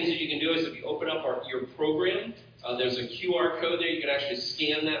do is if you open up your program, there's a QR code there. You can actually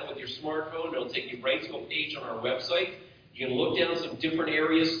scan that with your smartphone. It'll take you right to a page on our website. You can look down some different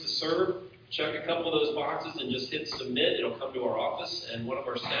areas to serve, check a couple of those boxes, and just hit submit. It'll come to our office, and one of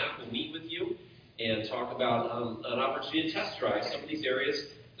our staff will meet with you and talk about an opportunity to test drive some of these areas,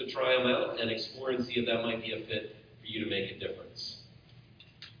 to try them out and explore and see if that might be a fit for you to make a difference.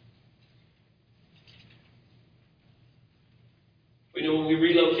 We know when we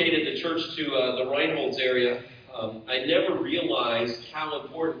relocated the church to the Reinholds area, I never realized how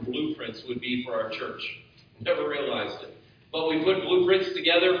important blueprints would be for our church. Never realized it. But we put blueprints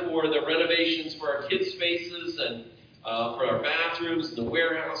together for the renovations for our kids' spaces and for our bathrooms and the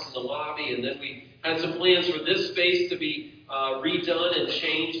warehouse and the lobby. And then we had some plans for this space to be redone and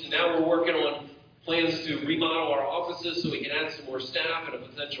changed. And now we're working on plans to remodel our offices so we can add some more staff and a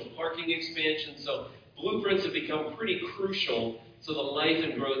potential parking expansion. So blueprints have become pretty crucial to the life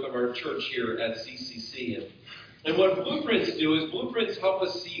and growth of our church here at CCC. And what blueprints do is blueprints help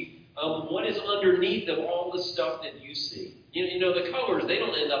us see what is underneath of all the stuff that you see. You know, the colors, they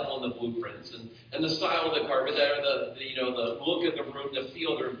don't end up on the blueprints, and the style of the carpet, the look of the room, the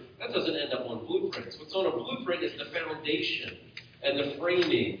feel of the room, that doesn't end up on blueprints. What's on a blueprint is the foundation and the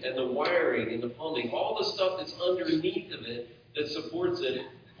framing and the wiring and the plumbing, all the stuff that's underneath of it that supports it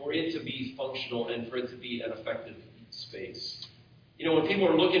for it to be functional and for it to be an effective space. You know, when people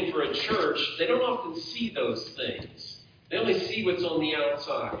are looking for a church, they don't often see those things. They only see what's on the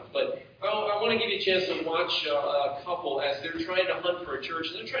outside. But I want to give you a chance to watch a couple as they're trying to hunt for a church.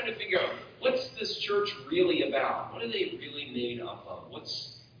 And they're trying to figure out, what's this church really about? What are they really made up of?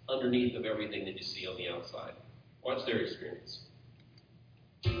 What's underneath of everything that you see on the outside? Watch their experience.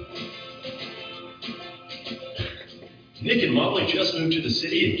 Nick and Molly just moved to the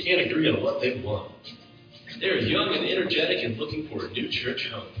city and can't agree on what they want. They're young and energetic and looking for a new church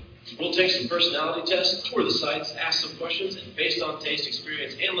home. We'll take some personality tests, tour the sites, ask some questions, and based on taste,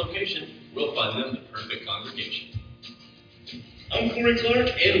 experience, and location, we'll find them the perfect congregation. I'm Corey Clark,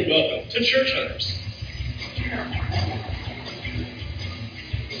 and welcome to Church Hunters.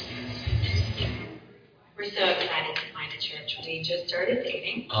 We're so excited to find a church. We just started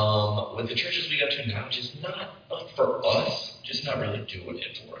dating. With the churches we go to now, just not for us, just not really doing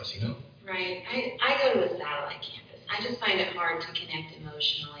it for us, you know? Right. I go to a satellite campus. I just find it hard to connect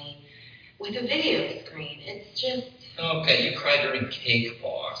emotionally with a video screen. It's just... Okay, you cried during Cake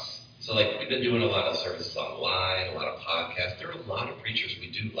Boss. So, we've been doing a lot of services online, a lot of podcasts. There are a lot of preachers we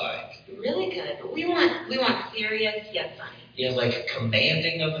do like. Really good. But we want serious yet funny. Yeah,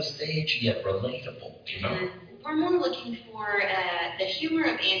 commanding of the stage yet relatable, you know? We're more looking for the humor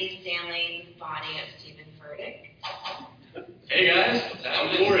of Andy Stanley, the body of Stephen Furtick. Hey guys,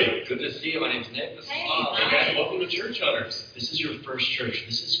 I'm Corey. Good to see you. My name's Nick. This is Bob. Hey guys, welcome to Church Hunters. This is your first church.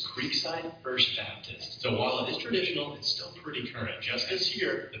 This is Creekside First Baptist. So while it is traditional, it's still pretty current. Just this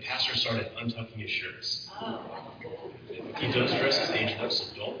year, the pastor started untucking his shirts. Oh. He does dress his age though, so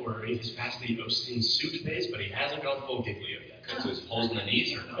don't worry. He's past the Osteen suit phase, but he hasn't gone full Giglio yet. So it's holes in the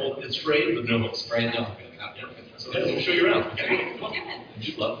knees or no? It's frayed, but no holes. Sprayed no. So let me show you around. Okay. Come on.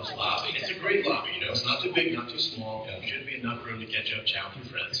 You love this lobby. It's a great lobby, It's not too big, not too small. There should be enough room to catch up, chat with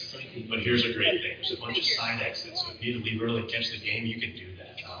your friends. But here's a great thing. There's a bunch of side exits, so if you need to leave early and catch the game, you can do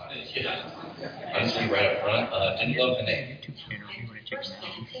that. Yeah. Honestly, right up front, didn't love the name. First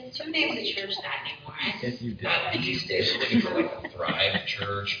Baptist? Who names the church that anymore? Not these days. We're looking for a Thrive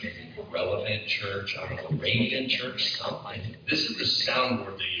church, maybe a Relevant church, I don't know, Radiant church, something. This is the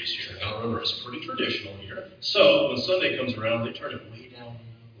soundboard they use here. Now remember, it's pretty traditional here. So when Sunday comes around, they turn it way down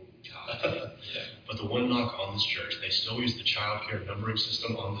low. But the one knock on this church, they still use the child care numbering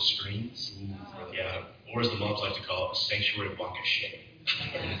system on the screens. Yeah, or as the moms like to call it, a sanctuary block of shame.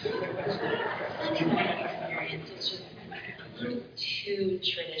 It's just too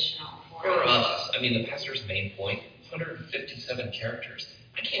traditional For us, the pastor's main point, 157 characters.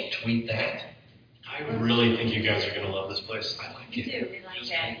 I can't tweet that. I really think you guys are going to love this place. I like We it. do. We like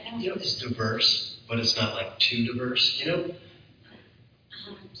it. It's diverse, but it's not too diverse,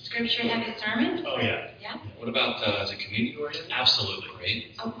 Scripture heavy sermon? Oh, yeah. Yeah. What about, is it community oriented? Absolutely.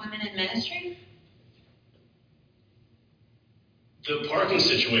 Great. Oh, women in ministry? The parking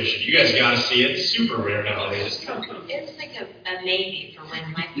situation, you guys got to see it. It's super rare nowadays. It's like a maybe for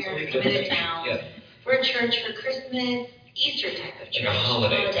when my parents come into town. Yeah. For a church for Christmas, Easter type of church. Like a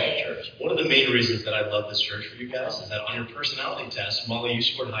holiday type church. One of the main reasons that I love this church for you guys is that on your personality test, Molly, you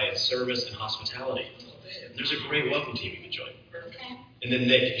scored high in service and hospitality. There's a great welcome team you can join. Okay. And then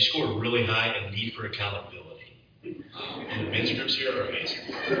Nick, you scored really high in need for accountability. And the men's groups here are amazing.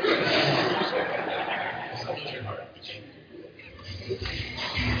 So knows your heart.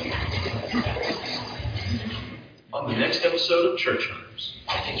 on the next episode of Church Hunters.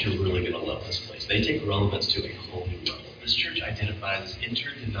 I think you're really going to love this place. They take relevance to a whole new level. This church identifies as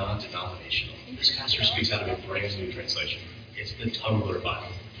inter-non-denominational. This pastor speaks out of a brand new translation. It's the Tumblr Bible.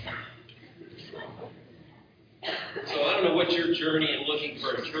 So I don't know what your journey in looking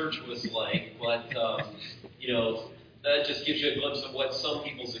for a church was like, but, that just gives you a glimpse of what some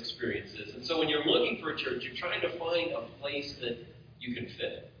people's experience is. And so when you're looking for a church, you're trying to find a place that you can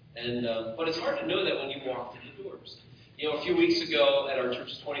fit. And but it's hard to know that when you walk through the doors. A few weeks ago at our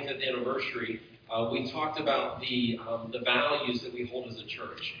church's 25th anniversary, we talked about the values that we hold as a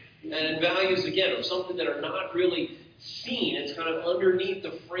church. And values, again, are something that are not really seen. It's kind of underneath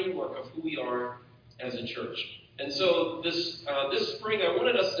the framework of who we are as a church. And so this spring, I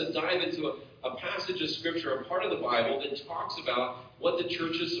wanted us to dive into a passage of Scripture, a part of the Bible that talks about what the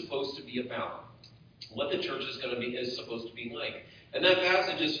church is supposed to be about, what the church is supposed to be like. And that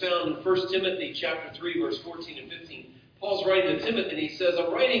passage is found in 1 Timothy chapter 3, verse 14 and 15. Paul's writing to Timothy, and he says,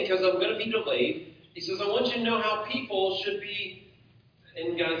 I'm writing because I'm going to be delayed. He says, I want you to know how people should be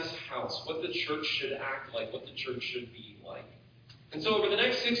in God's house, what the church should act like, what the church should be like. And so over the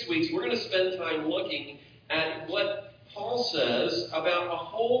next 6 weeks, we're going to spend time looking at what Paul says about a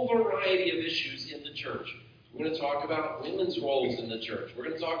whole variety of issues in the church. We're going to talk about women's roles in the church. We're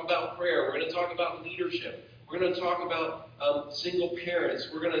going to talk about prayer. We're going to talk about leadership. We're going to talk about single parents.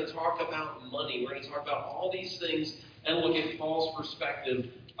 We're going to talk about money. We're going to talk about all these things and look at Paul's perspective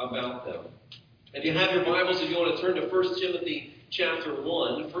about them. If you have your Bibles, if you want to turn to 1 Timothy chapter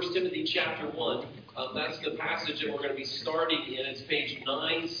 1, 1 Timothy chapter 1, that's the passage that we're going to be starting in. It's page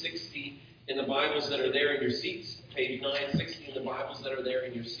 960 in the Bibles that are there in your seats. Page 960 in the Bibles that are there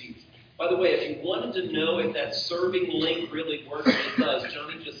in your seats. By the way, if you wanted to know if that serving link really works, it does.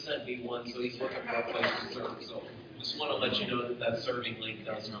 Johnny just sent me one, so he's looking for a place to serve. So just want to let you know that serving link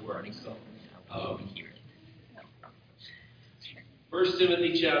does work. So, 1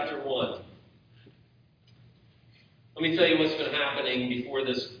 Timothy chapter 1. Let me tell you what's been happening before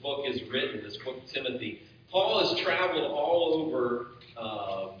this book is written, this book Timothy. Paul has traveled all over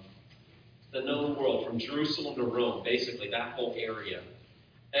the known world, from Jerusalem to Rome, basically, that whole area.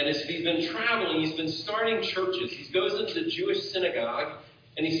 And as he's been traveling, he's been starting churches. He goes into the Jewish synagogue,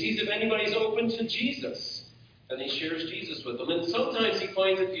 and he sees if anybody's open to Jesus. And he shares Jesus with them. And sometimes he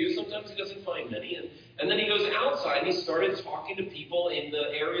finds a few, sometimes he doesn't find many. And then he goes outside, and he started talking to people in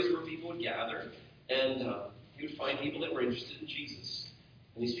the areas where people would gather. And he would find people that were interested in Jesus.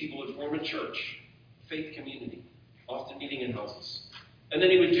 And these people would form a church, a faith community, often meeting in houses. And then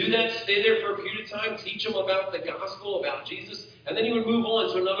he would do that, stay there for a period of time, teach them about the gospel, about Jesus, and then he would move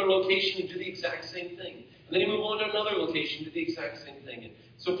on to another location and do the exact same thing. And then he would move on to another location and do the exact same thing. And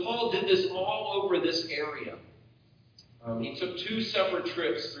so Paul did this all over this area. He took 2 separate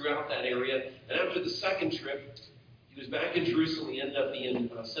trips throughout that area, and after the second trip, he was back in Jerusalem. He ended up being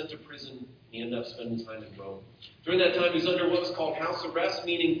sent to prison. He ended up spending time in Rome. During that time, he was under what was called house arrest,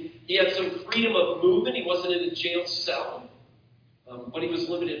 meaning he had some freedom of movement. He wasn't in a jail cell. But he was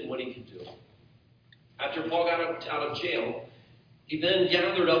limited in what he could do. After Paul got out of jail, he then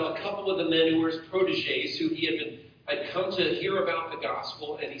gathered up a couple of the men who were his proteges, who he had come to hear about the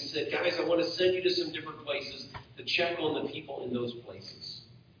gospel, and he said, guys, I want to send you to some different places to check on the people in those places.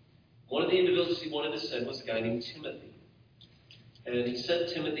 One of the individuals he wanted to send was a guy named Timothy. And he sent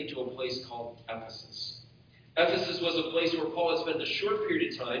Timothy to a place called Ephesus. Ephesus was a place where Paul had spent a short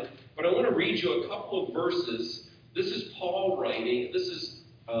period of time, but I want to read you a couple of verses. This is Paul writing,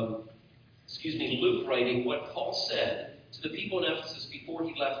 Luke writing what Paul said to the people in Ephesus before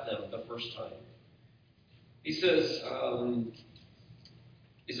he left them the first time. He says, now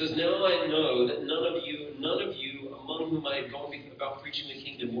I know that none of you among whom I have gone about preaching the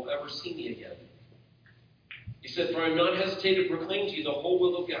kingdom will ever see me again. He said, for I have not hesitated to proclaim to you the whole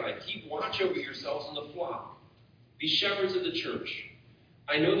will of God. Keep watch over yourselves in the flock. Be shepherds of the church.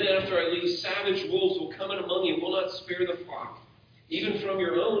 I know that after I leave, savage wolves will come in among you and will not spare the flock. Even from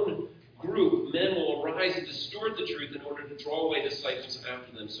your own group, men will arise and distort the truth in order to draw away disciples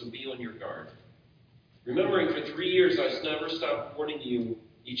after them, so be on your guard. Remembering for 3 years I never stopped warning you,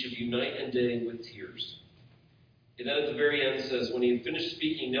 each of you, night and day with tears. And then at the very end says, when he had finished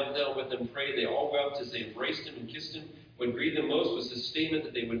speaking, he knelt down with them, prayed. They all wept as they embraced him and kissed him. What grieved them most was his statement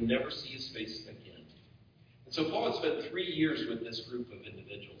that they would never see his face again. So Paul had spent 3 years with this group of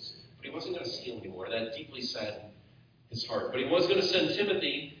individuals, but he wasn't going to see them anymore. That deeply saddened his heart. But he was going to send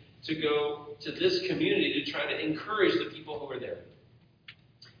Timothy to go to this community to try to encourage the people who were there.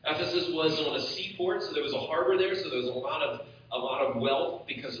 Ephesus was on a seaport, so there was a harbor there, so there was a lot of wealth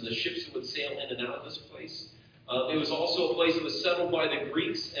because of the ships that would sail in and out of this place. It was also a place that was settled by the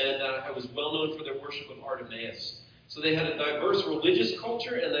Greeks, and it was well known for their worship of Artemis. So they had a diverse religious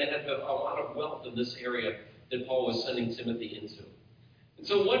culture, and they had a lot of wealth in this area that Paul was sending Timothy into. And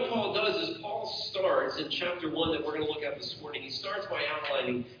so what Paul does is Paul starts in chapter 1 that we're going to look at this morning. He starts by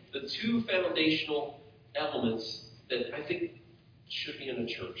outlining the two foundational elements that I think should be in a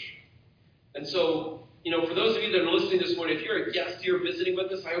church. And so, for those of you that are listening this morning, if you're a guest here visiting with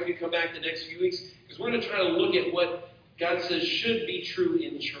us, I hope you come back the next few weeks, because we're going to try to look at what God says should be true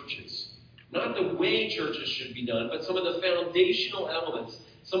in churches. Not the way churches should be done, but some of the foundational elements,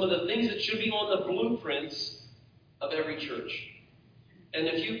 some of the things that should be on the blueprints of every church. And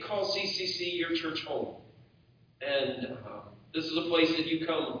if you call CCC your church home, and this is a place that you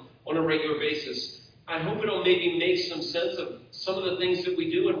come on a regular basis, I hope it'll maybe make some sense of some of the things that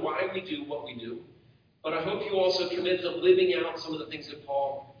we do and why we do what we do. But I hope you also commit to living out some of the things that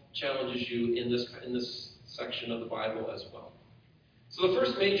Paul challenges you in this section of the Bible as well. So the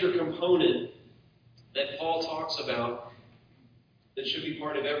first major component that Paul talks about that should be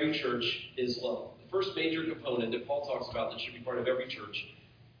part of every church is love. The first major component that Paul talks about that should be part of every church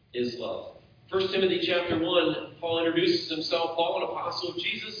is love. 1 Timothy chapter 1, Paul introduces himself, Paul, an apostle of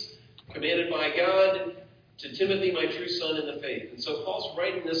Jesus, commanded by God, to Timothy, my true son in the faith. And so Paul's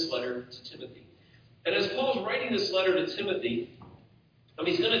writing this letter to Timothy. And as Paul's writing this letter to Timothy,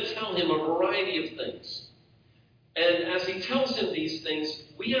 he's going to tell him a variety of things. And as he tells him these things,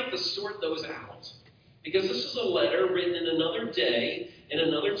 we have to sort those out. Because this is a letter written in another day, in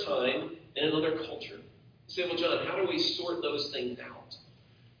another time, in another culture. You say, well, John, how do we sort those things out?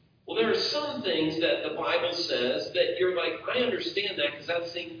 Well, there are some things that the Bible says that you're like, I understand that because that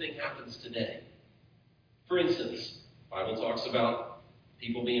same thing happens today. For instance, the Bible talks about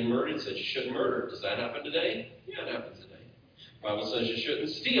people being murdered. It says you shouldn't murder. Does that happen today? Yeah, it happens today. The Bible says you shouldn't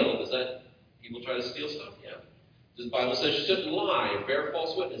steal. Does that people try to steal stuff? Yeah. The Bible says you shouldn't lie or bear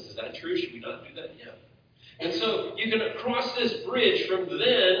false witness. Is that true? Should we not do that? Yeah. And so you can cross this bridge from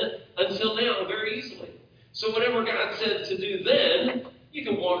then until now very easily. So whatever God said to do then, you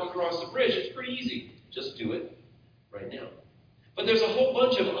can walk across the bridge. It's pretty easy. Just do it right now. But there's a whole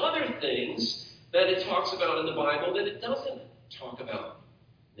bunch of other things that it talks about in the Bible that it doesn't talk about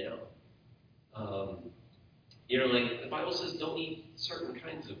now. Like the Bible says don't eat certain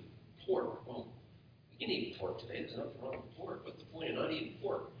kinds of pork. Well, you can eat pork today. There's nothing wrong with pork. What's the point of not eating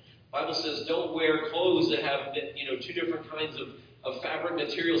pork? The Bible says don't wear clothes that have, two different kinds of fabric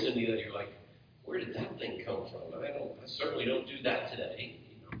materials in you that you're like, where did that thing come from? I certainly don't do that today.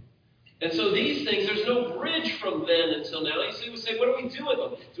 And so these things, there's no bridge from then until now. You see, we say, what do we do with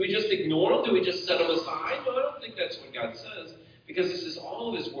them? Do we just ignore them? Do we just set them aside? No, I don't think that's what God says, because this is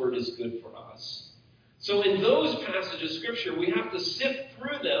all of His Word is good for us. So in those passages of Scripture, we have to sift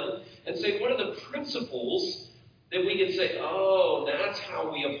through them and say, what are the principles that we can say, oh, that's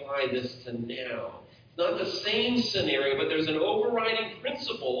how we apply this to now. It's not the same scenario, but there's an overriding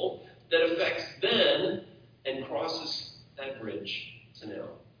principle that affects then and crosses that bridge to now.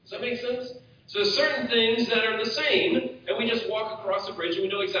 Does that make sense? So there's certain things that are the same, and we just walk across the bridge and we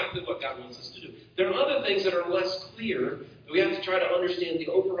know exactly what God wants us to do. There are other things that are less clear that we have to try to understand the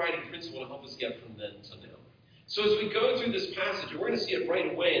overriding principle to help us get from then to now. So as we go through this passage, and we're going to see it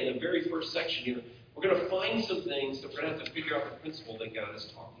right away in the very first section here, we're going to find some things that we're going to have to figure out the principle that God is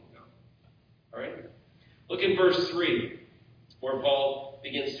talking about. All right? Look in verse 3, where Paul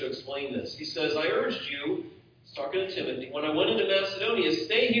begins to explain this. He says, I urged you, he's talking to Timothy, when I went into Macedonia,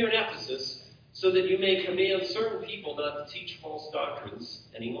 stay here in Ephesus, so that you may command certain people not to teach false doctrines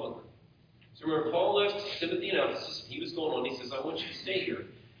any longer. So remember, Paul left Timothy in Ephesus, and he was going on. He says, I want you to stay here.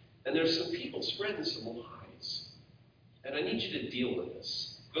 And there's some people spreading some lies. And I need you to deal with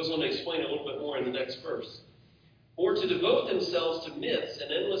this. He goes on to explain a little bit more in the next verse. Or to devote themselves to myths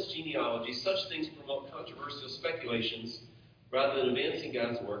and endless genealogies, such things promote controversial speculations rather than advancing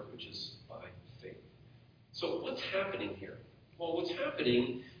God's work, which is by faith. So what's happening here? Well, what's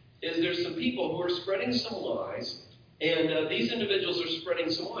happening is there's some people who are spreading some lies, and these individuals are spreading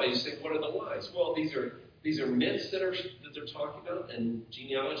some lies. You say, what are the lies? Well, these are myths that they're talking about, and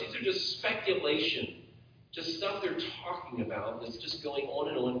genealogies. They're just speculation, just stuff they're talking about that's just going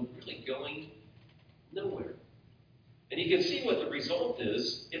on, really going nowhere. And you can see what the result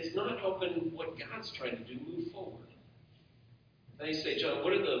is. It's not helping what God's trying to do move forward. Now you say, John,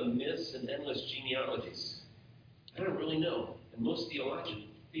 what are the myths and endless genealogies? I don't really know. And most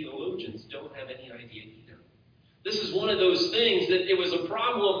theologians don't have any idea either. This is one of those things that it was a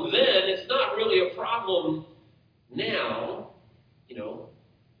problem then. It's not really a problem now,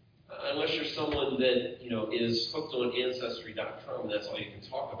 unless you're someone that, is hooked on Ancestry.com, and that's all you can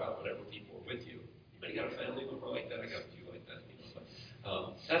talk about whenever people are with you. Anybody got a family member like that? I got a few like that.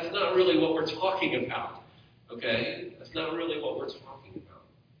 That's not really what we're talking about. Okay? That's not really what we're talking about.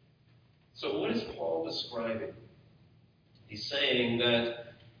 So what is Paul describing? He's saying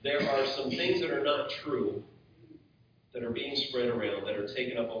that there are some things that are not true that are being spread around, that are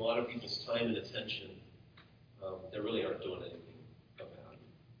taking up a lot of people's time and attention, that really aren't doing anything about it.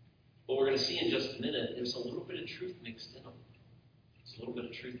 What we're going to see in just a minute, there's a little bit of truth mixed in them. There's a little bit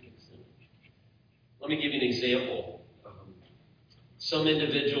of truth mixed in them. Let me give you an example. Some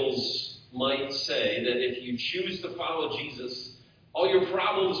individuals might say that if you choose to follow Jesus, all your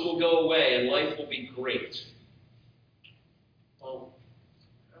problems will go away and life will be great. Well,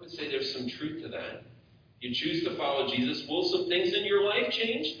 I would say there's some truth to that. You choose to follow Jesus, will some things in your life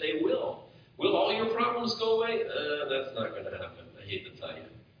change? They will. Will all your problems go away? That's not going to happen. I hate to tell you.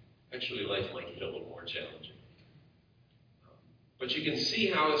 Actually, life might get a little more challenging. But you can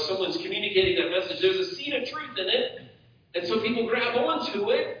see how if someone's communicating that message, there's a seed of truth in it. And so people grab onto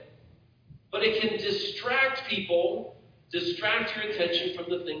it. But it can distract people, distract your attention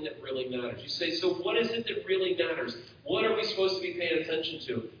from the thing that really matters. You say, so what is it that really matters? What are we supposed to be paying attention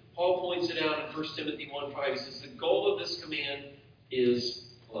to? Paul points it out in 1 Timothy 1:5. He says, the goal of this command is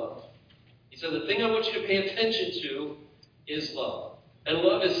love. He said, the thing I want you to pay attention to is love. And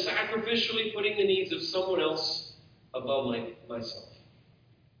love is sacrificially putting the needs of someone else above myself.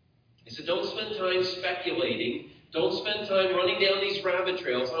 He said, don't spend time speculating. Don't spend time running down these rabbit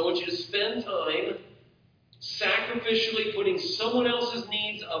trails. I want you to spend time sacrificially putting someone else's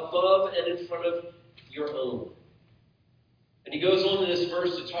needs above and in front of your own. And he goes on in this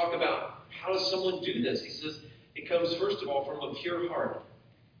verse to talk about how does someone do this. He says it comes, first of all, from a pure heart.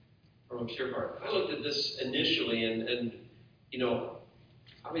 From a pure heart. I looked at this initially, and you know,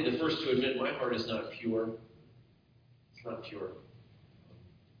 I'll be the first to admit my heart is not pure. It's not pure.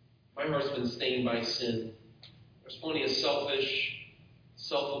 My heart's been stained by sin. There's plenty of selfish,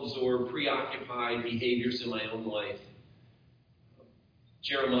 self-absorbed, preoccupied behaviors in my own life.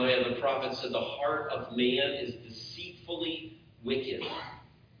 Jeremiah, the prophet, said the heart of man is deceitfully wicked.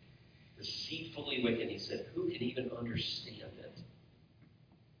 Deceitfully wicked. He said, who can even understand it?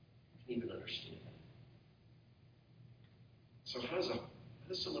 Who can even understand it? So how does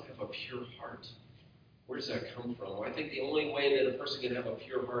someone have a pure heart? Where does that come from? Well, I think the only way that a person can have a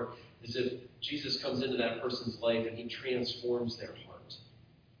pure heart is if Jesus comes into that person's life and he transforms their heart.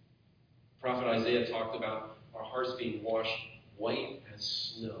 Prophet Isaiah talked about our hearts being washed white as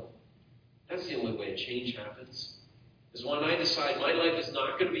snow. That's the only way change happens. Is when I decide my life is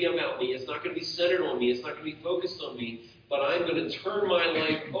not going to be about me, it's not going to be centered on me, it's not going to be focused on me, but I'm going to turn my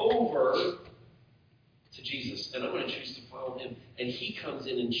life over to Jesus, and I'm going to choose to follow him. And he comes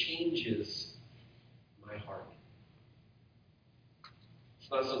in and changes my heart. It's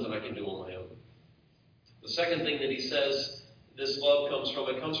not something I can do on my own. The second thing that he says this love comes from,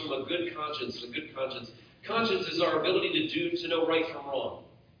 it comes from a good conscience. A good conscience. Conscience is our ability to know right from wrong.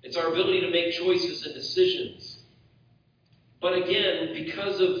 It's our ability to make choices and decisions. But again,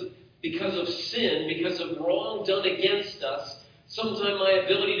 because of sin, because of wrong done against us, sometimes my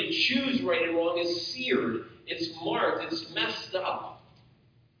ability to choose right and wrong is seared. It's marked. It's messed up.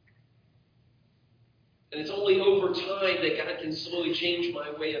 And it's only over time that God can slowly change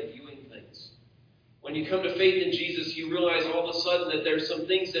my way of viewing things. When you come to faith in Jesus, you realize all of a sudden that there's some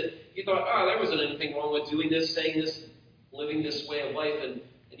things that you thought, there wasn't anything wrong with doing this, saying this, living this way of life. And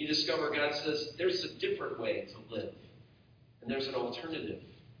you discover God says there's a different way to live. And there's an alternative.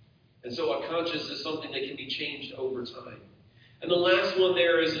 And so a conscience is something that can be changed over time. And the last one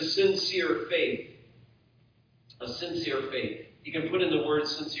there is a sincere faith. A sincere faith. You can put in the word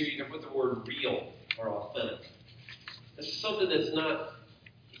sincere, you can put the word real or authentic. This is something that's not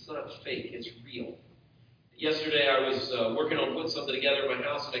fake, it's real. Yesterday I was working on putting something together in my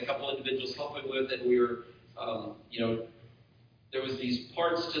house and a couple individuals helping with it. And we were, there was these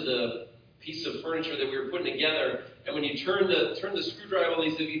parts to the piece of furniture that we were putting together. And when you turn the screwdriver on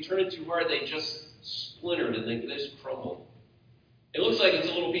these, if you turn it too hard, they just splintered and they just crumbled. It looks like it's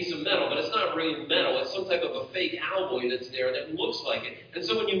a little piece of metal, but it's not really metal. It's some type of a fake alloy that's there that looks like it. And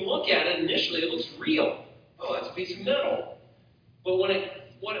so when you look at it initially, it looks real. Oh, that's a piece of metal.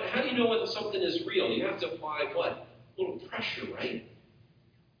 But how do you know whether something is real? You have to apply what? A little pressure, right?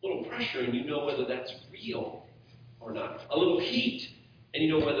 A little pressure, and you know whether that's real or not. A little heat, and you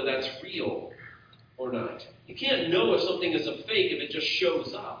know whether that's real or not. You can't know if something is a fake if it just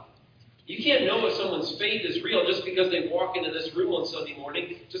shows up. You can't know if someone's faith is real just because they walk into this room on Sunday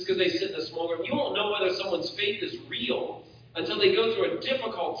morning, just because they sit in a small room. You won't know whether someone's faith is real until they go through a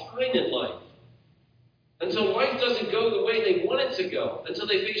difficult time in life. Until life doesn't go the way they want it to go. Until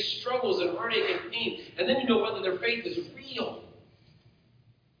they face struggles and heartache and pain. And then you know whether their faith is real.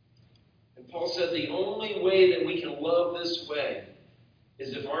 And Paul said the only way that we can love this way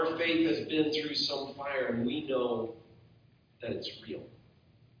is if our faith has been through some fire and we know that it's real.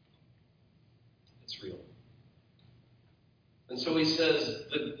 It's real. And so he says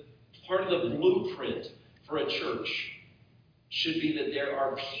that part of the blueprint for a church should be that there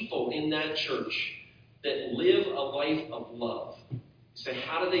are people in that church that live a life of love. You say,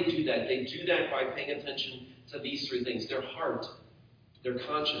 how do they do that? They do that by paying attention to these three things: their heart, their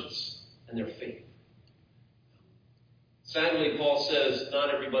conscience, and their faith. Sadly, Paul says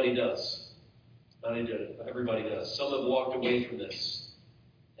not everybody does. Not everybody does. Some have walked away from this,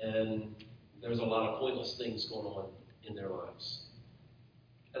 and there's a lot of pointless things going on in their lives.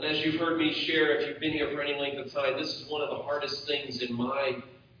 And as you've heard me share, if you've been here for any length of time, this is one of the hardest things in my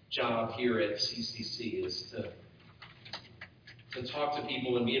job here at CCC, is to talk to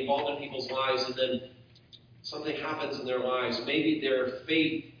people and be involved in people's lives, and then something happens in their lives. Maybe their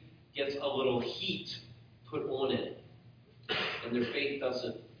faith gets a little heat put on it, and their faith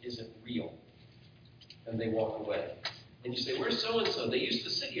isn't real, and they walk away. And you say, where's so-and-so? They used to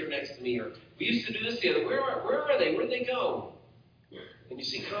sit here next to me, or we used to do this together. Where are they? Where'd they go? And you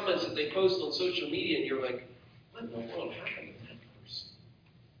see comments that they post on social media, and you're like, what in the world happened to that person?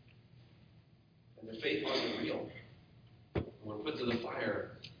 And their faith wasn't real. And when put to the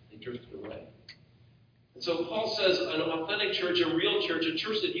fire, they drifted away. And so Paul says an authentic church, a real church, a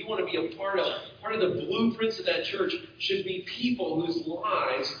church that you want to be a part of the blueprints of that church should be people whose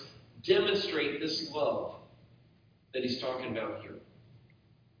lives demonstrate this love that he's talking about here.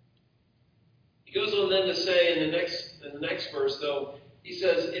 He goes on then to say in the next verse, though, he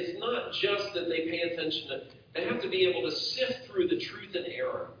says it's not just that they pay attention to, they have to be able to sift through the truth and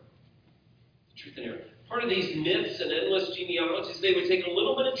error. The truth and error. Part of these myths and endless genealogies, they would take a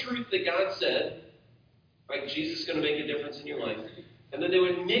little bit of truth that God said, like Jesus is going to make a difference in your life, and then they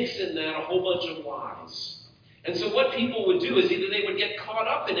would mix in that a whole bunch of lies. And so what people would do is either they would get caught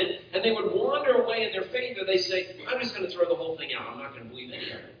up in it and they would wander away in their faith, or they say, I'm just going to throw the whole thing out. I'm not going to believe any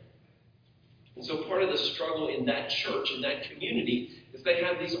of it. And so part of the struggle in that church, in that community, is they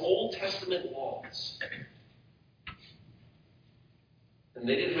have these Old Testament laws. And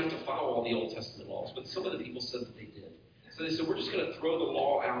they didn't have to follow all the Old Testament laws, but some of the people said that they did. So they said, we're just going to throw the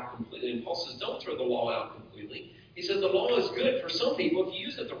law out completely. And Paul says, don't throw the law out completely. He says the law is good for some people if you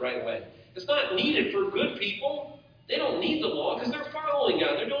use it the right way. It's not needed for good people. They don't need the law because they're following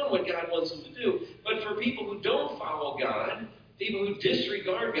God. They're doing what God wants them to do. But for people who don't follow God, people who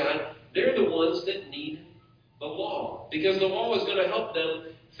disregard God, they're the ones that need the law. Because the law is going to help them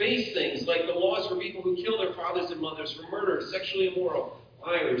face things like the laws for people who kill their fathers and mothers, for murder, sexually immoral,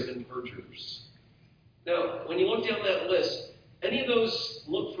 liars, and perjurers. Now, when you look down that list, any of those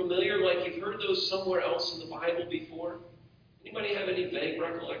look familiar, like you've heard those somewhere else in the Bible before? Anybody have any vague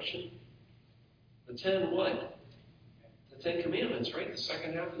recollection? The 10 what? The 10 Commandments, right? The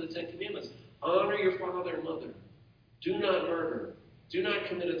second half of the 10 Commandments. Honor your father and mother. Do not murder. Do not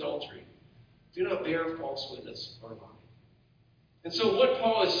commit adultery. Do not bear false witness or lie. And so what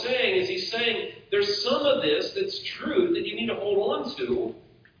Paul is saying is he's saying there's some of this that's true that you need to hold on to.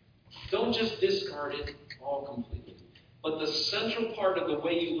 Don't just discard it all completely. But the central part of the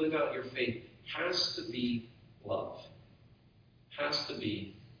way you live out your faith has to be love. Has to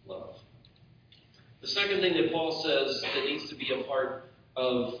be love. The second thing that Paul says that needs to be a part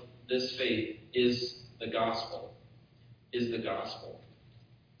of this faith is the gospel. Is the gospel.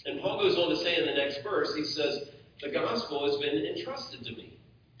 And Paul goes on to say in the next verse, he says, the gospel has been entrusted to me.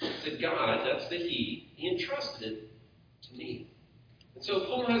 To God, that's the He entrusted it to me. And so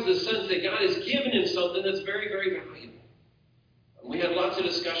Paul has this sense that God has given him something that's very, very valuable. We had lots of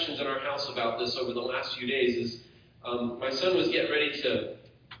discussions in our house about this over the last few days. My son was getting ready to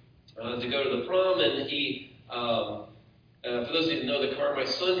go to the prom, and he, for those of you who know the car my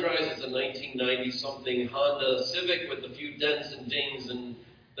son drives, it's a 1990-something Honda Civic with a few dents and dings and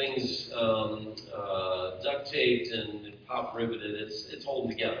things duct taped and pop riveted. It's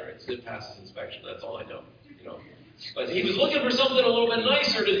holding together. It passes inspection. That's all I know. But he was looking for something a little bit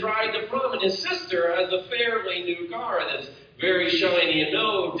nicer to drive to prom, and his sister has a fairly new car that's very shiny and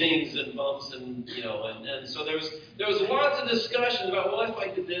no dings and bumps, and so there was lots of discussions about, well, if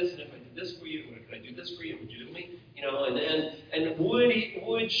I did this and if I did this for you, could I do this for you? Would you do me? And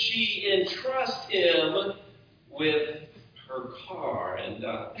would she entrust him with her car? And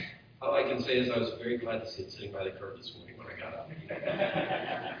all I can say is I was very glad to see it sitting by the curb this morning when I got up.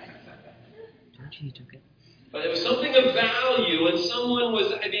 You took it. But it was something of value, and someone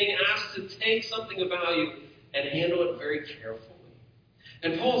was being asked to take something of value and handle it very carefully.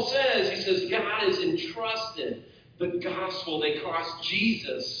 And Paul says, he says, God has entrusted the gospel, they cross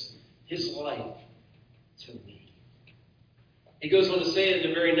Jesus his life to me. He goes on to say it in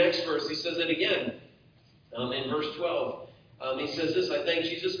the very next verse. He says it again in verse 12. He says this, I thank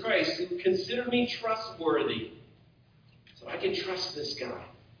Jesus Christ who considered me trustworthy. So I can trust this guy.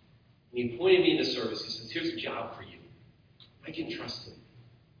 And he appointed me into service. He says, here's a job for you. I can trust him.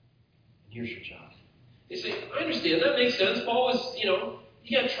 And here's your job. You say, I understand. That makes sense. Paul was,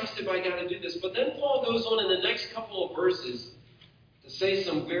 he got trusted by God to do this. But then Paul goes on in the next couple of verses to say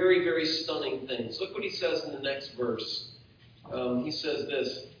some very, very stunning things. Look what he says in the next verse. He says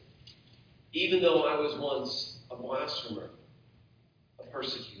this, even though I was once a blasphemer, a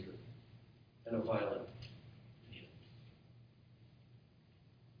persecutor, and a violent man.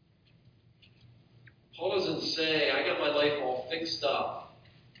 Paul doesn't say, I got my life all fixed up.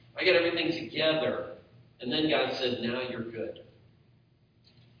 I got everything together. And then God said, now you're good.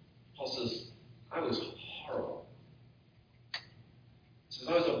 Paul says, I was horrible. He says,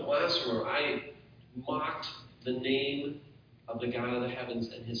 I was a blasphemer. I mocked the name of the God of the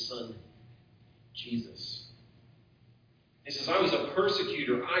heavens and his son, Jesus. He says, I was a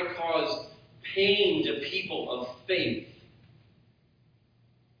persecutor. I caused pain to people of faith.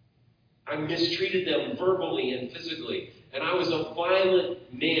 I mistreated them verbally and physically. And I was a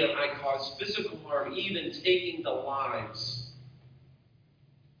violent man. I caused physical harm, even taking the lives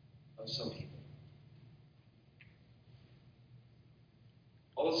of some people.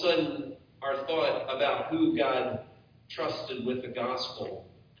 All of a sudden, our thought about who God trusted with the gospel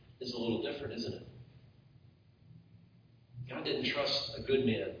is a little different, isn't it? God didn't trust a good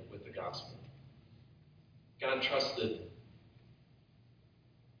man with the gospel. God trusted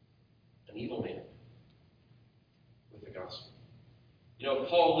an evil man with the gospel.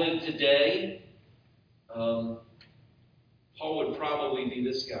 Paul lived today. Paul would probably be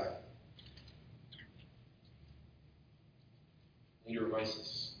this guy. Leader of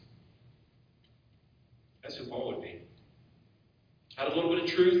ISIS. That's who Paul would be. Had a little bit of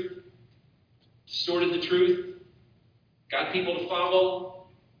truth, distorted the truth, got people to follow,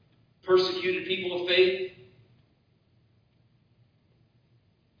 persecuted people of faith.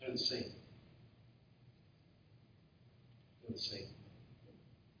 They're the same. They're the same.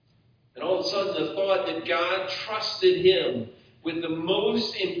 And all of a sudden, the thought that God trusted him with the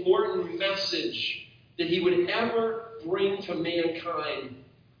most important message that he would ever bring to mankind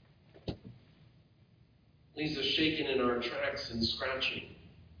leaves us shaking in our tracks and scratching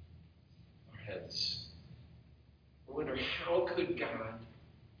our heads. I wonder, how could God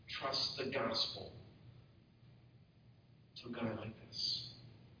trust the gospel to a guy like this?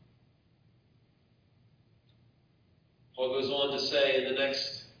 Paul goes on to say in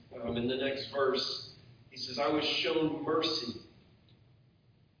the next verse, he says, I was shown mercy.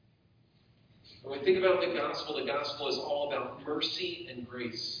 When we think about the gospel is all about mercy and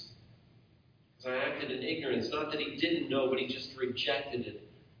grace. Because I acted in ignorance. Not that he didn't know, but he just rejected it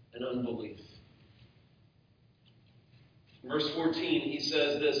in unbelief. In verse 14, he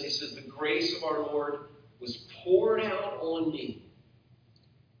says this. He says, the grace of our Lord was poured out on me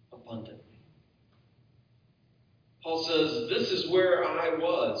abundantly. Paul says, this is where I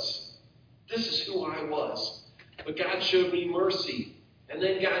was. This is who I was. But God showed me mercy. And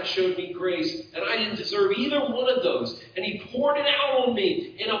then God showed me grace. And I didn't deserve either one of those. And he poured it out on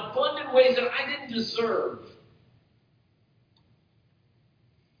me in abundant ways that I didn't deserve.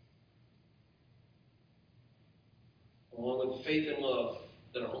 Along with faith and love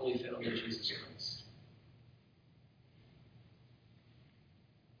that are only found in Jesus Christ.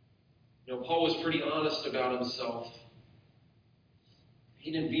 Paul was pretty honest about himself.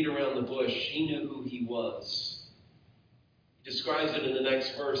 He didn't beat around the bush. He knew who he was. He describes it in the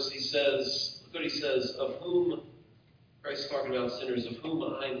next verse. He says, look what he says, of whom, Christ's talking about sinners, of whom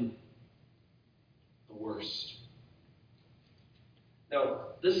I'm the worst. Now,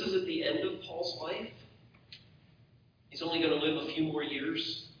 this is at the end of Paul's life. He's only going to live a few more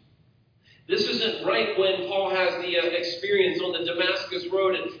years. This isn't right when Paul has the experience on the Damascus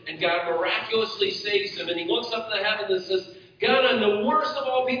Road and God miraculously saves him. And he looks up to heaven and says, God, I'm the worst of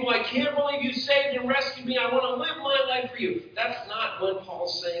all people. I can't believe you saved and rescued me. I want to live my life for you. That's not when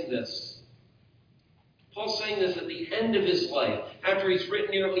Paul's saying this. Paul's saying this at the end of his life, after he's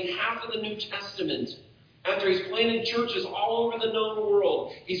written nearly half of the New Testament, after he's planted churches all over the known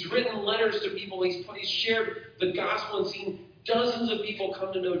world. He's written letters to people. He's shared the gospel and seen dozens of people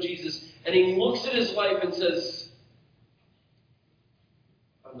come to know Jesus. And he looks at his life and says,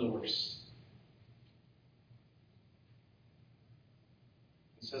 I'm the worst.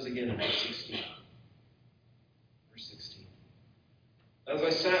 He says again in verse 16. Verse 16. As I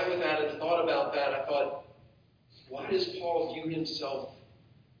sat with that and thought about that, I thought, why does Paul view himself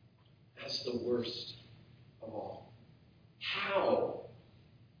That's the worst of all. How?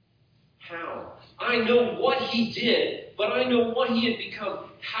 How? I know what he did, but I know what he had become.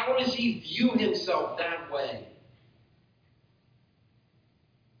 How does he view himself that way?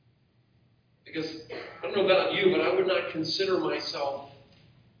 Because I don't know about you, but I would not consider myself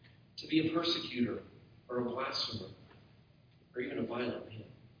to be a persecutor or a blasphemer or even a violent man.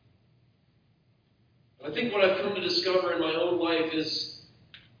 I think what I've come to discover in my own life is,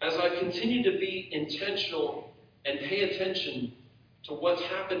 as I continue to be intentional and pay attention to what's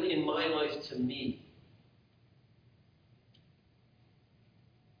happened in my life to me,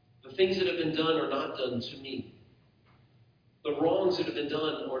 the things that have been done or not done to me, the wrongs that have been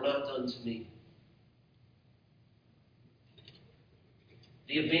done or not done to me,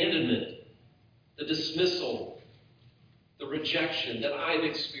 the abandonment, the dismissal, the rejection that I've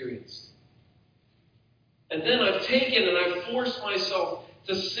experienced. And then I've taken and I've forced myself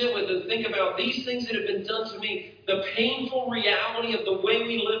to sit with and think about these things that have been done to me. The painful reality of the way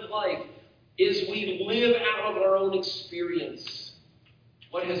we live life is we live out of our own experience.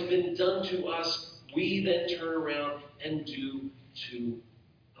 What has been done to us, we then turn around and do to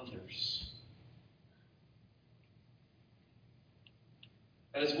others.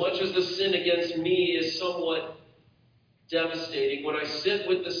 And as much as the sin against me is somewhat devastating, when I sit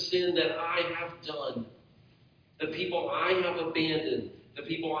with the sin that I have done, the people I have abandoned, the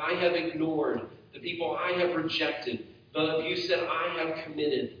people I have ignored, the people I have rejected, the abuse that I have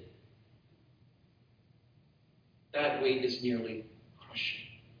committed, that weight is nearly crushing.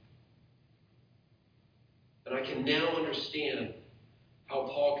 And I can now understand how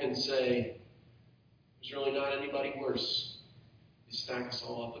Paul can say, there's really not anybody worse. You stack us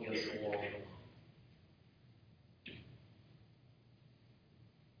all up against the wall.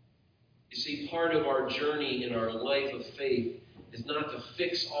 You see, part of our journey in our life of faith is not to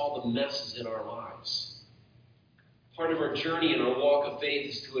fix all the messes in our lives. Part of our journey in our walk of faith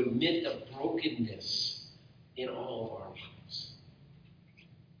is to admit the brokenness in all of our lives.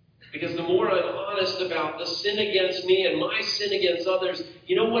 Because the more I'm honest about the sin against me and my sin against others,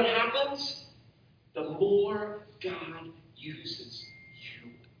 you know what happens? The more God uses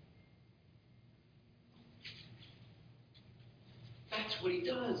you. That's what he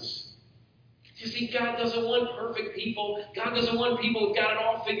does. You see, God doesn't want perfect people. God doesn't want people who've got it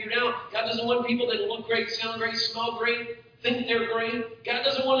all figured out. God doesn't want people that look great, sound great, smell great, think they're great. God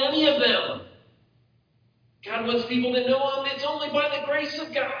doesn't want any of them. God wants people that know Him. It's only by the grace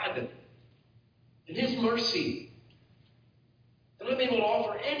of God and His mercy that I'm able to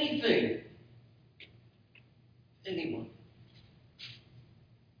offer anything to anyone.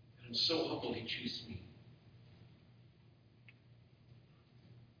 And I'm so humbled He chose me.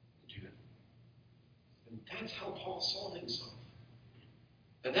 That's how Paul saw himself.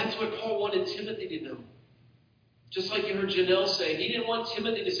 And that's what Paul wanted Timothy to know. Just like you heard Janelle say, he didn't want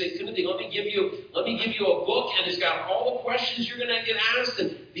Timothy to say, Timothy, let me give you a book, and it's got all the questions you're going to get asked,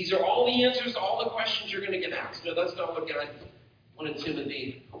 and these are all the answers to all the questions you're going to get asked. No, that's not what God wanted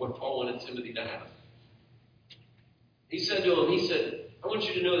Timothy, or what Paul wanted Timothy to have. He said to him, I want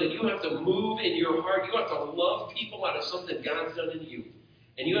you to know that you have to move in your heart. You have to love people out of something God's done in you.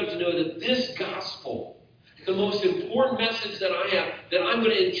 And you have to know that this gospel, the most important message that I have, that I'm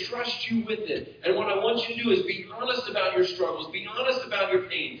going to entrust you with it. And what I want you to do is be honest about your struggles, be honest about your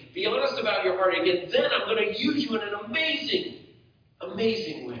pain, be honest about your heartache, and then I'm going to use you in an amazing,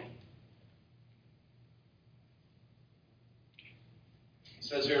 amazing way. It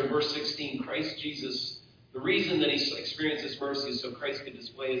says here in verse 16, Christ Jesus, the reason that he experienced this mercy is so Christ could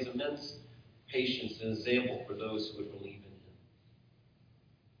display his immense patience and example for those who would believe in him.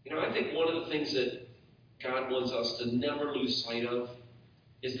 You know, I think one of the things that God wants us to never lose sight of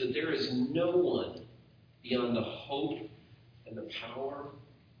is that there is no one beyond the hope and the power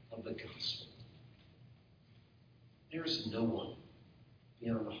of the gospel. There is no one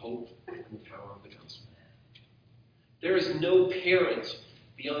beyond the hope and the power of the gospel. There is no parent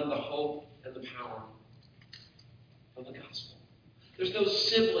beyond the hope and the power of the gospel. There's no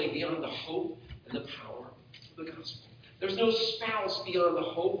sibling beyond the hope and the power of the gospel. There's no spouse beyond the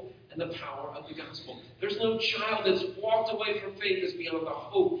hope and the power of the gospel. There's no child that's walked away from faith that's beyond the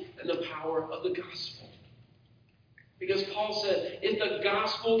hope and the power of the gospel. Because Paul said, if the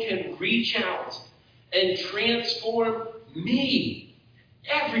gospel can reach out and transform me,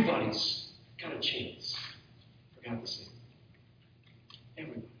 everybody's got a chance for God to save.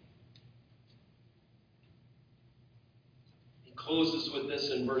 Everybody. He closes with this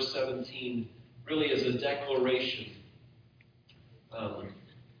in verse 17, really as a declaration.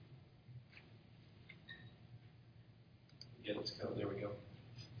 There we go.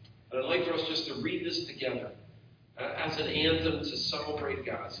 And I'd like for us just to read this together as an anthem to celebrate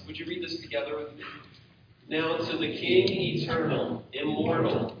God. So would you read this together with me? Now to the King eternal,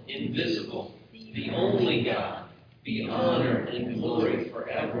 immortal, invisible, the only God, be honor and glory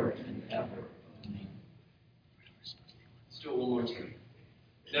forever and ever. Let's do it one more time.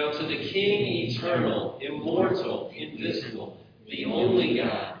 Now to the King eternal, immortal, invisible, the only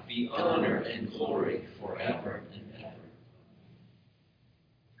God, be honor and glory forever and ever.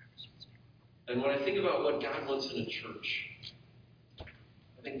 And when I think about what God wants in a church,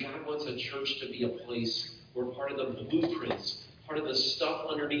 I think God wants a church to be a place where part of the blueprints, part of the stuff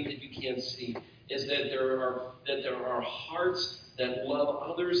underneath that you can't see, is that there are hearts that love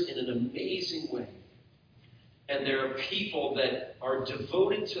others in an amazing way. And there are people that are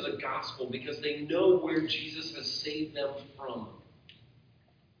devoted to the gospel because they know where Jesus has saved them from.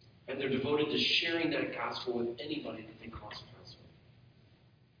 And they're devoted to sharing that gospel with anybody that they cross paths with.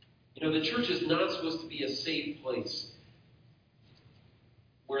 You know, the church is not supposed to be a safe place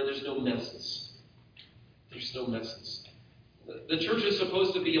where there's no messes. There's no messes. The church is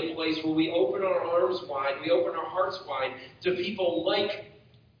supposed to be a place where we open our arms wide, we open our hearts wide to people like,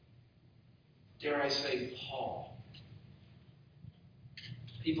 dare I say, Paul.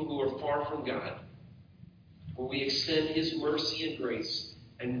 People who are far from God, where we extend His mercy and grace,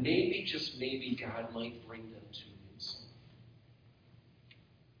 and maybe, just maybe, God might bring them to Himself.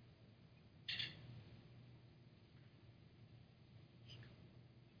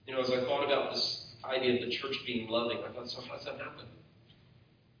 You know, as I thought about this idea of the church being loving, I thought, so how does that happen?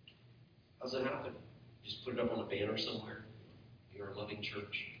 How does that happen? Just put it up on a banner somewhere. You're a loving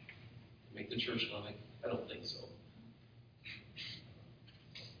church. Make the church loving. I don't think so.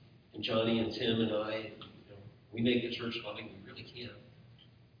 And Johnny and Tim and I, we make the church loving. We really can't.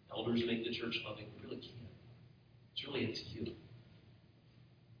 Elders make the church loving. We really can't. It's really up to you.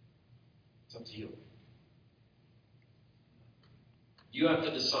 It's up to you. You have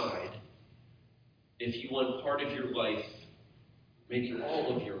to decide if you want part of your life, maybe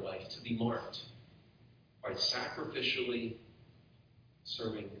all of your life, to be marked by sacrificially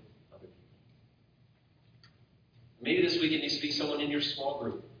serving other people. Maybe this week it needs to be someone in your small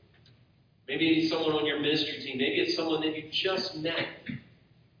group. Maybe it's someone on your ministry team. Maybe it's someone that you just met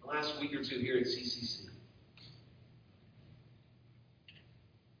the last week or two here at CCC.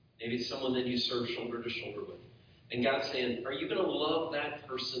 Maybe it's someone that you serve shoulder to shoulder with. And God's saying, are you going to love that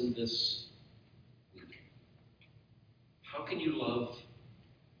person this week? How can you love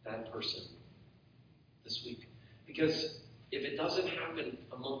that person this week? Because if it doesn't happen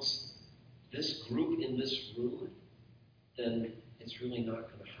amongst this group in this room, then it's really not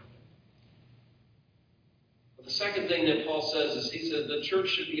going to happen. But the second thing that Paul says is he says the church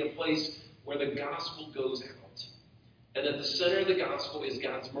should be a place where the gospel goes out. And at the center of the gospel is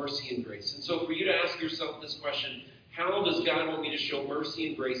God's mercy and grace. And so for you to ask yourself this question, how does God want me to show mercy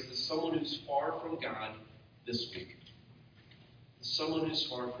and grace to someone who's far from God this week? Someone who's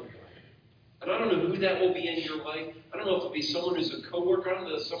far from God. And I don't know who that will be in your life. I don't know if it'll be someone who's a coworker. I don't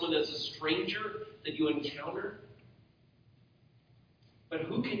know if it's someone that's a stranger that you encounter. But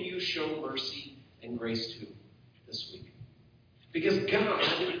who can you show mercy and grace to this week? Because God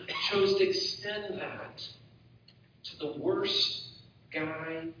chose to extend that to the worst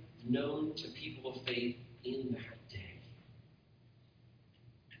guy known to people of faith in that day.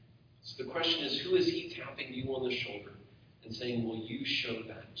 So the question is, who is He tapping you on the shoulder and saying, will you show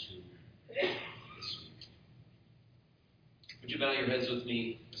that to this week? Would you bow your heads with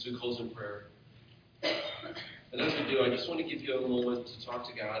me as we close in prayer? And as we do, I just want to give you a moment to talk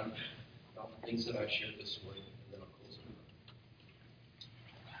to God about the things that I've shared this morning, and then I'll close in prayer.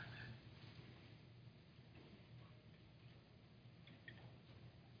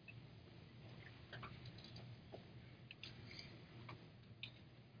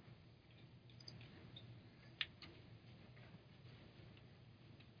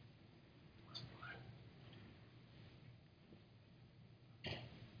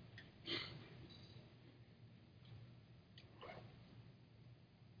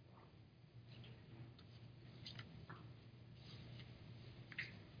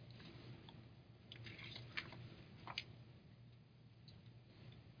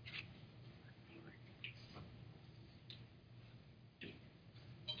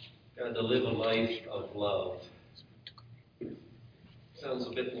 God, to live a life of love sounds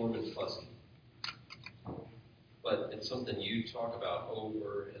a bit warm and fuzzy, but it's something you talk about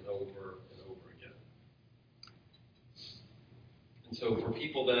over and over and over again. And so for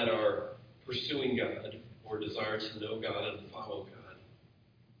people that are pursuing God or desire to know God and follow God,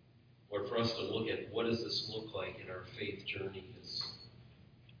 or for us to look at what does this look like in our faith journey is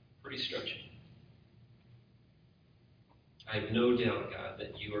pretty stretching. I have no doubt, God,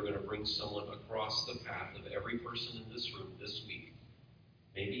 that you are going to bring someone across the path of every person in this room this week,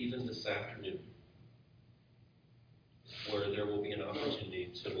 maybe even this afternoon, where there will be an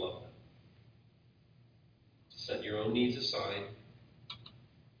opportunity to love them. To set your own needs aside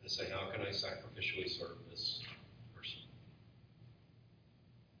and say, how can I sacrificially serve this person?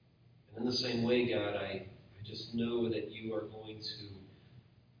 And in the same way, God, I just know that you are going to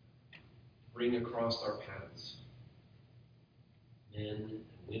bring across our paths men and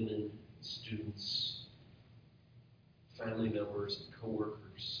women, students, family members, and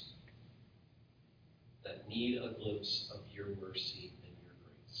coworkers that need a glimpse of your mercy and your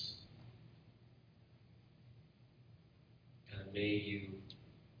grace. God, may you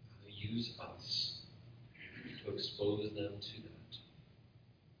use us to expose them to that.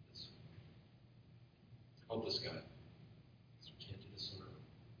 Help us, God, because we can't do this on our own.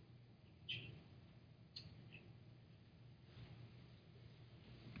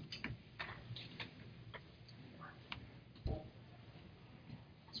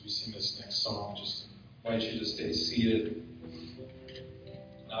 As we sing this next song, just invite you to stay seated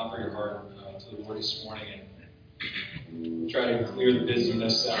and offer your heart to the Lord this morning, and try to clear the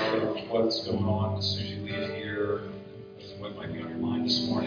busyness out of what's going on as soon as you leave here, and what might be on your mind this morning.